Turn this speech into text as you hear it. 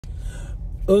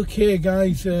Okay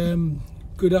guys,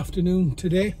 good afternoon.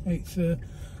 Today it's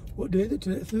what day is it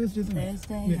today? It's Thursday, isn't it?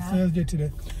 Thursday, yeah. It's Thursday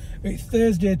today. It's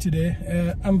Thursday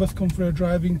today. Amber's come for a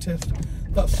driving test.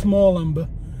 That's small Amber.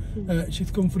 She's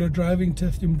come for a driving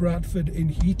test in Bradford in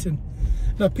Heaton.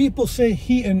 Now people say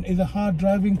Heaton is a hard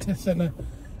driving test centre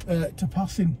to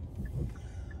pass in.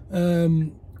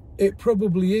 It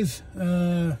probably is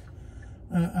a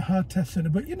hard test centre,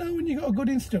 but you know, when you got a good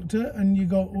instructor and you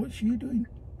go, what's she doing?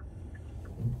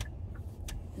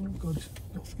 Oh God,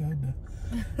 got scared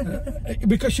there.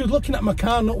 Because she was looking at my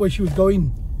car, not where she was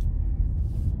going.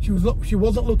 She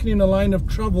wasn't looking in a line of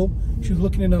travel, she was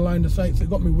looking in a line of sight, so it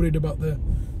got me worried about the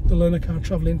learner car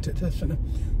travelling to test centre.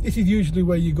 This is usually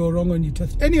where you go wrong on your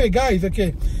test. Anyway guys,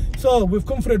 okay, so we've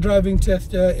come for a driving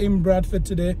test in Bradford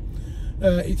today.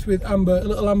 It's with Amber.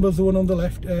 Little Amber's the one on the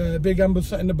left, big Amber's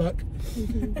sat in the back,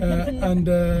 and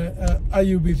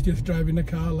Ayub is just driving the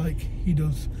car like he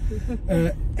does.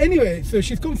 Anyway, so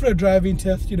she's come for a driving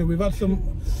test. You know, we've had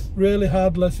some really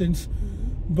hard lessons,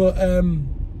 but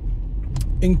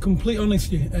in complete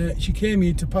honesty, she came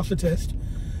here to pass a test.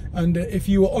 And if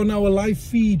you were on our live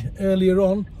feed earlier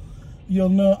on, you'll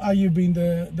know Ayub, being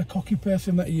the cocky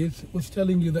person that he is, was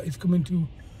telling you that he's coming to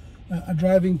a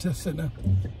driving test centre,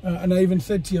 and I even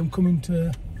said to you, I'm coming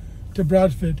to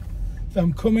Bradford. So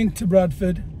I'm coming to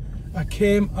Bradford. I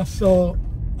came, I saw,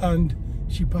 and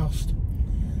she passed.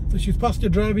 So she's passed a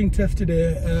driving test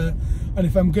today, and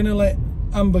if I'm going to let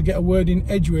Amber get a word in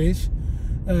edgeways,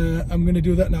 I'm going to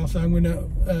do that now. So I'm going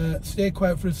to stay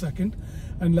quiet for a second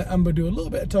and let Amber do a little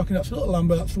bit of talking. That's little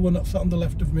Amber, that's the one that's sat on the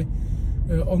left of me,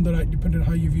 on the right, depending on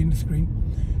how you're viewing the screen.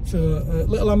 So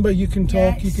little Amber, you can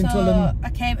talk, yeah, you can tell them.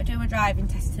 I came to do a driving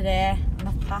test today and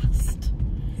I passed.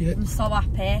 Yeah. I'm so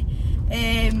happy.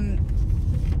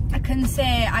 I can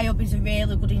say Ayub is a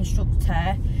really good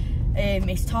instructor.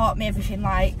 He's taught me everything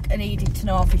like I needed to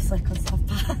know, obviously, because I've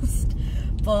passed.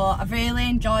 But I've really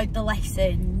enjoyed the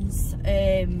lessons,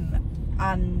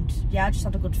 and yeah, I just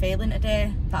had a good feeling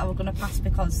today that I was going to pass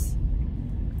because...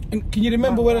 And can you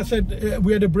remember when I said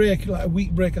we had a break, like a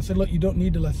week break? I said, look, you don't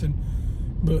need a lesson,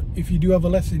 but if you do have a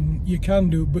lesson, you can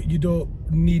do, but you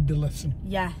don't need the lesson.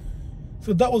 Yeah.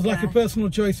 So that was like a personal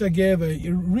choice I gave her,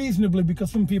 reasonably,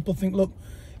 because some people think, look,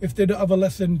 if they don't have a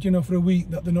lesson, you know, for a week,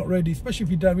 that they're not ready, especially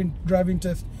if your driving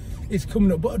test is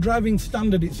coming up. But a driving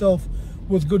standard itself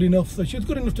was good enough, so she was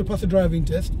good enough to pass a driving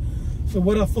test. So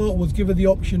what I thought was give her the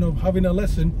option of having a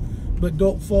lesson, but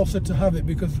don't force her to have it,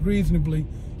 because reasonably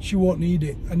she won't need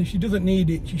it, and if she doesn't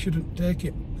need it, she shouldn't take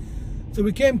it. So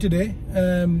we came today.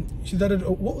 She's had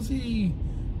what was the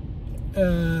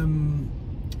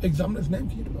examiner's name?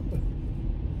 Can you remember?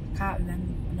 Can't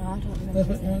remember. No, I don't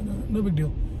remember. No big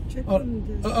deal.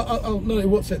 No,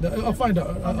 what's it? I'll find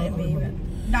out.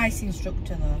 Nice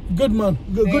instructor though. Good man.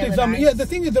 Good examiner. Nice. Yeah, the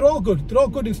thing is, they're all good. They're all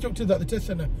good instructors at the test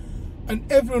centre, and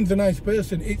everyone's a nice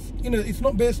person. It's, you know, it's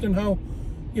not based on how,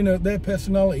 you know, their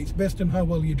personality. It's based on how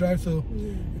well you drive. So,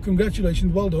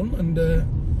 congratulations, well done.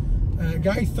 And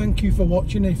guys, thank you for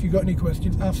watching. If you've got any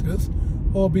questions, ask us.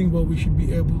 All being well, we should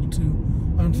be able to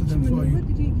answer them for you.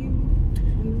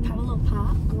 Parallel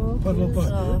Park. Parallel Park.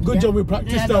 So, good job we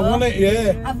practiced that, wasn't it?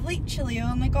 Yeah. I've literally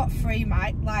only got three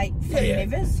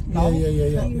rivers.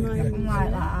 Yeah. I'm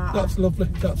like that. That's lovely.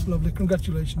 That's lovely.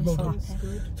 Congratulations. Well done.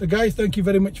 So guys, thank you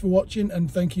very much for watching, and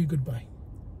thank you. Goodbye.